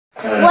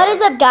What is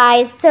up,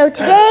 guys? So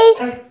today,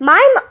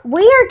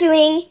 we are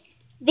doing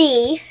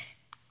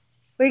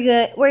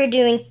we're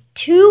doing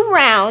 2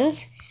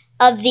 rounds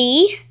of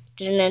the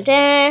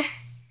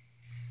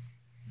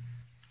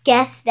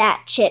Guess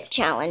That Chip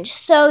challenge.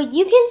 So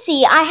you can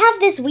see I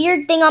have this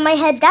weird thing on my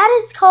head that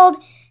is called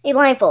a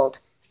blindfold.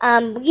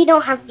 We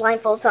don't have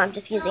blindfold, so I'm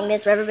just using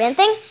this rubber band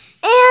thing.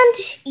 And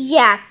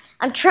yeah,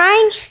 I'm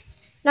trying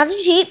not to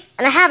cheat,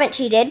 and I haven't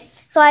cheated,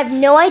 so I have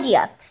no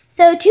idea.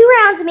 So 2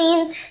 rounds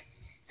means.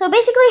 So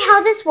basically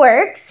how this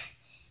works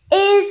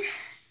is,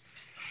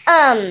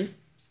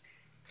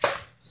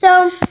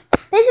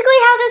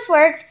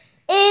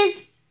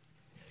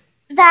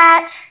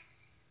 that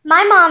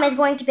my mom is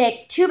going to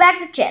pick 2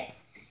 bags of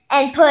chips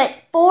and put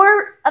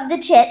 4 of the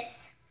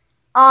chips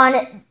on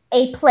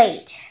a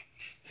plate.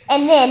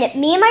 And then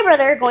me and my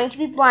brother are going to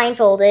be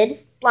blindfolded,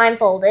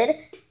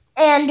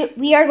 and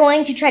we are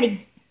going to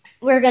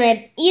we're going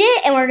to eat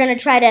it, and we're going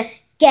to try to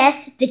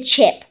guess the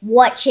chip,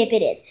 what chip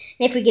it is.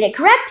 And if we get it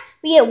correct,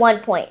 we get 1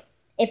 point.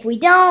 If we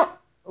don't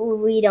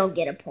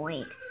get a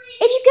point.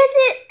 If you guess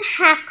it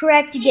half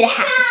correct, you get a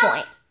half a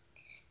point.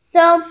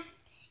 So,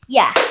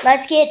 yeah,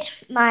 let's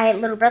get my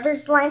little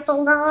brother's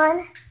blindfold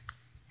on.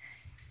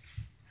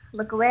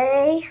 Look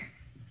away.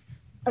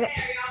 Okay. Are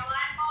y'all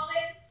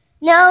blindfolded?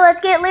 No,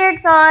 let's get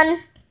lyrics on.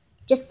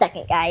 Just a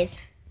second, guys.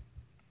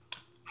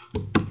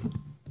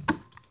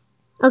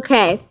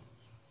 Okay.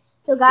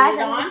 So, guys,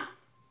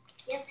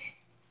 Yep.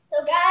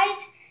 So, guys,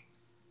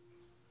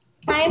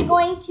 I am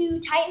going to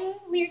tighten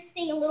Lyric's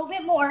thing a little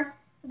bit more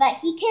so that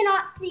he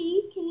cannot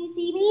see. Can you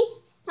see me?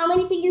 How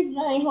many fingers am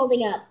I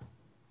holding up?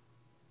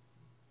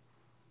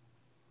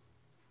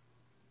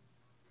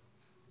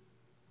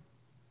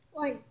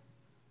 1.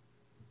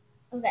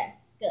 Okay,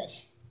 good.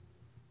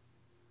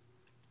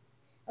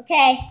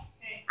 Okay,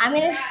 I'm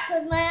going to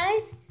close my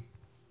eyes.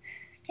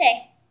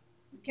 Okay.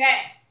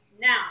 Okay,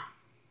 now.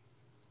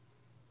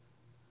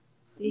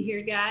 See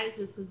here, guys,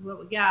 this is what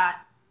we got.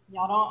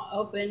 Y'all don't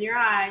open your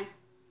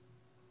eyes.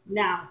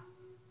 Now,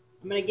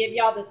 I'm going to give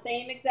y'all the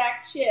same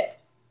exact chip,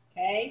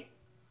 okay?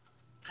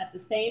 At the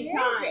same time.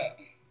 Where is it?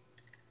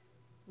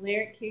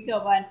 Lyric, here you go,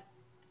 bud.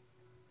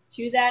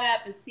 Chew that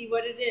up and see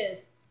what it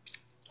is.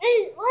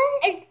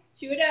 What?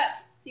 Chew it up.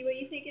 See what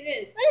you think it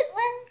is.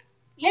 What?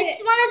 It's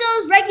Eat it. one of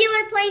those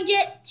regular plain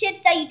chips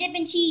that you dip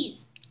in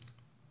cheese.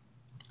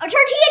 A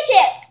tortilla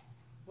chip.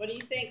 What do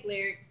you think,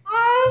 Lyric?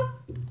 One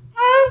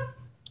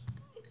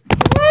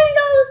of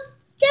those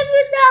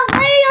chips that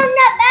lay on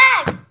that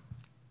bag.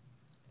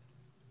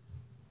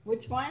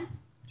 Which one?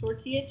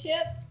 Tortilla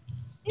chip?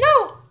 No,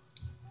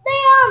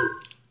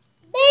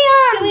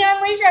 Can we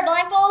unleash our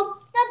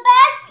blindfold? The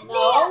bag.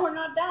 No, we're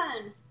not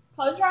done.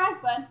 Close your eyes,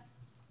 bud.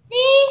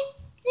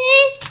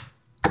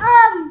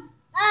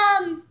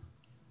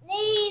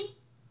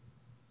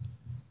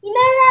 You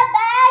remember that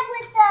bag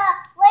with the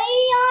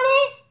lady on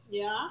it?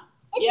 Yeah.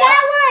 It's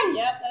that one.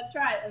 Yep, that's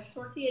right. That's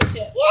tortilla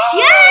chip.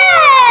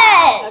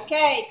 Yes.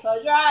 Okay,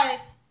 close your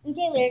eyes.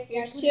 Okay, Lyric.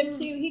 Here's chip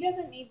 2. He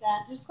doesn't need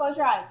that. Just close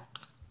your eyes.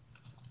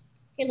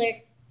 Okay,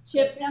 Lyric.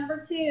 Chip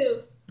number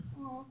 2.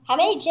 How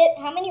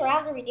many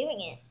rounds are we doing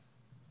it?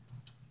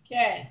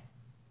 Okay.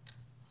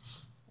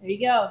 There you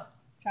go.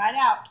 Try it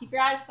out. Keep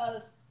your eyes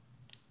closed.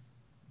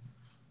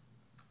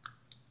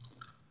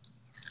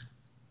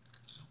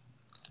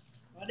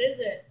 What is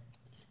it?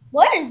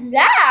 What is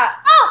that?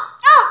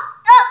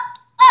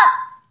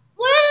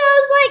 One of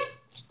those like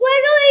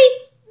squiggly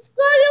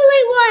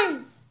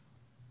ones.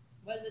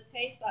 What does it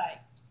taste like?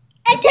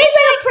 It tastes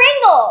like a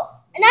Pringle.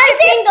 Not a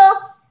Pringle.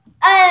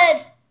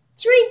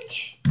 Treat.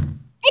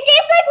 It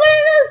tastes like one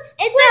of those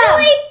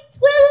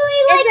squiggly,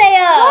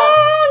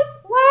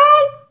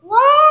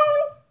 long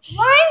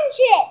lime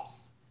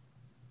chips.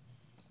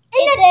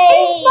 And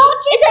small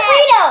chips. It's a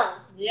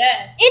Fritos.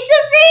 Yes. It's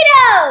a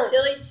Fritos.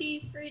 Chili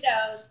cheese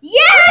Fritos.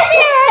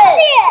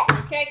 Yes.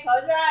 Okay,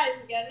 close your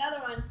eyes. You got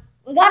another one.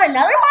 We got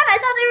another one? I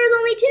thought there was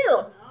only 2.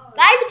 No,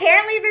 Guys,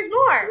 apparently there's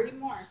more. 3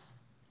 more.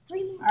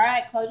 3 more. All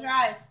right, close your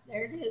eyes.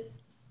 There it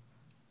is.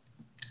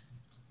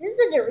 This is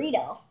a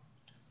Dorito.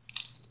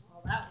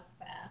 Oh, that was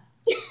fast.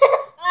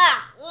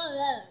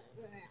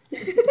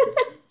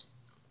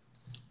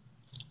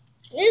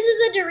 This is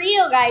a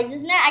Dorito, guys,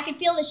 isn't it? I can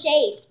feel the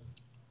shape.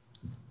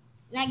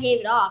 And I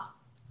gave it off.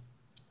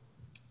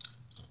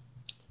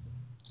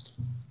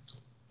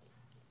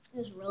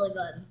 It's really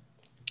good.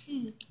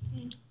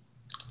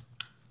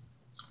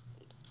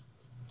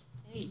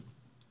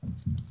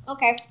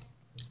 Okay.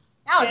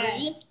 That was Okay.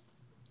 easy.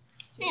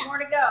 2 more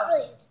to go.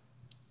 Please.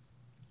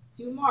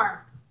 2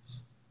 more.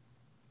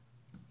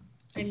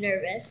 I'm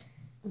nervous.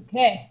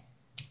 Okay,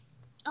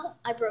 Oh,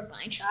 I broke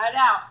mine. try it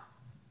out.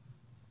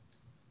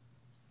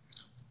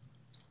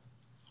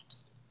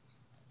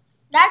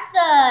 That's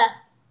the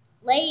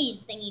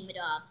Lay's thingy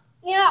madob.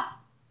 Yeah.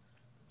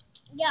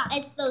 Yeah,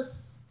 it's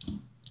those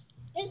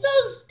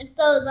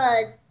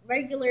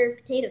regular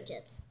potato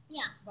chips.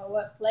 Yeah. But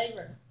what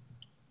flavor?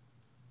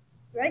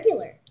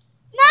 Regular.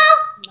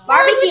 No.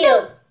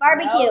 Barbecue.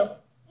 Barbecue.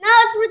 No. No,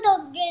 it's with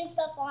those green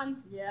stuff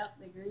on. Yep,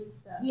 the green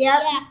stuff.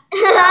 Yep. Yeah.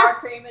 Sour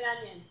cream and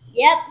onion.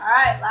 Yep. All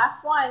right,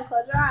 last one.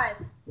 Close your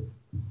eyes.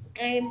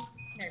 I'm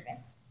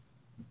nervous.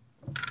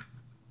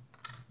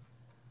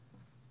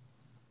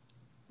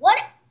 What?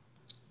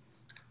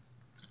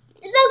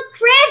 It's those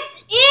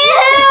crisps. Ew.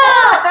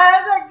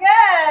 Those are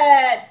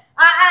good.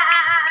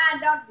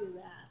 Don't do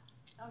that.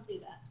 Don't do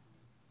that.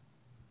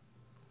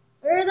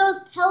 What are those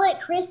pellet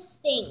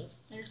crisp things?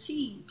 They're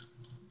cheese.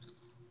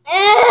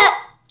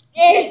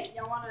 Eh.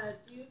 Y'all want a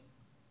juice?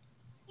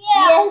 Yeah.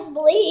 Yes,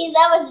 please.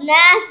 That was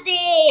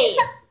nasty.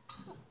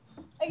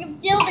 I can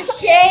feel the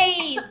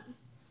shade.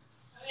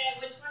 Okay,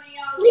 which one of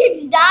y'all? We're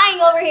dying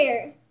over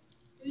here.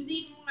 Who's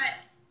eating what?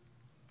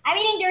 I'm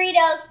eating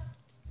Doritos.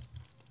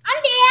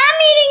 I'm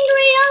eating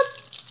Doritos.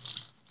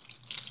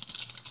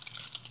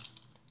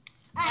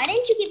 Why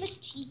didn't you give us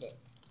Cheez-It?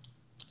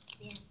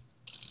 Yeah.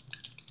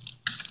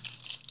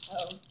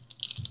 Oh.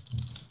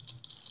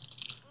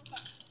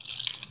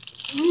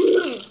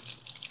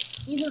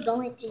 These are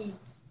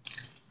delicious.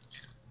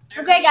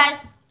 Okay, guys.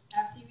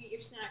 After you eat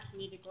your snack, you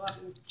need to go up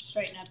and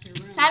straighten up your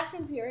room. Can I have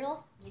some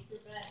cereal? Make your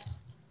bed.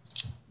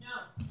 No,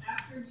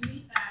 after you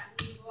eat that,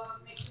 you need to go up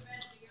and make your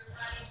bed so you're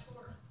Friday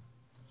chores.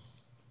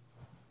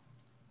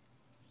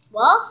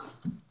 Well,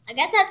 I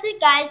guess that's it,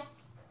 guys.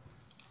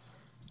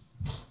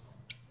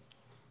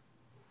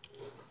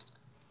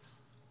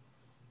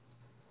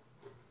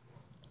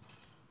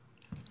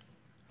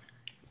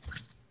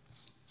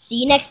 See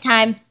you next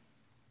time.